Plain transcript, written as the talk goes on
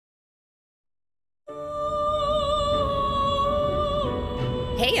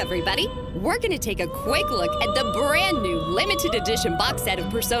Hey everybody! We're gonna take a quick look at the brand new limited edition box set of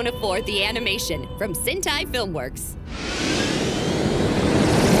Persona 4 The Animation from Sentai Filmworks.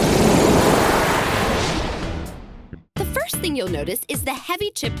 The first thing you'll notice is the heavy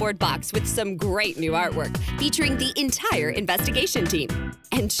chipboard box with some great new artwork featuring the entire investigation team.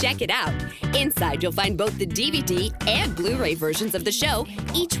 And check it out! Inside you'll find both the DVD and Blu-ray versions of the show,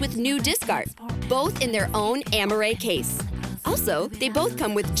 each with new disc art, both in their own Amaray case. Also, they both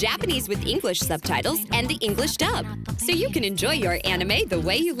come with Japanese with English subtitles and the English dub, so you can enjoy your anime the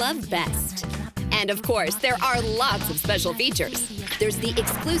way you love best. And of course, there are lots of special features. There's the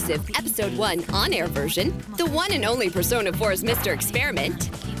exclusive Episode 1 on-air version, the one and only Persona 4's Mr. Experiment,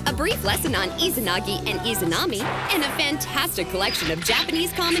 a brief lesson on Izanagi and Izanami, and a fantastic collection of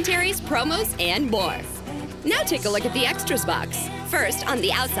Japanese commentaries, promos, and more. Now take a look at the extras box. First, on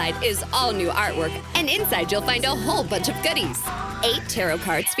the outside is all new artwork, and inside you'll find a whole bunch of goodies. 8 tarot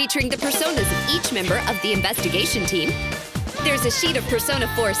cards featuring the personas of each member of the investigation team. There's a sheet of Persona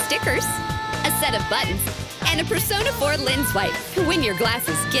 4 stickers, a set of buttons, and a Persona 4 lens wipe when your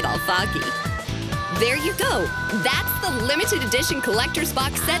glasses get all foggy. There you go! That's the limited edition collector's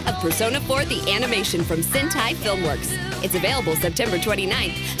box set of Persona 4 The Animation from Sentai Filmworks. It's available September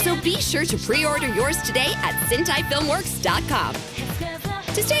 29th, so be sure to pre-order yours today at SentaiFilmworks.com.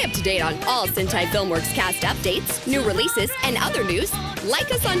 To stay up to date on all Sentai Filmworks cast updates, new releases, and other news, like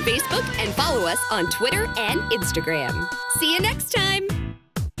us on Facebook and follow us on Twitter and Instagram. See you next time!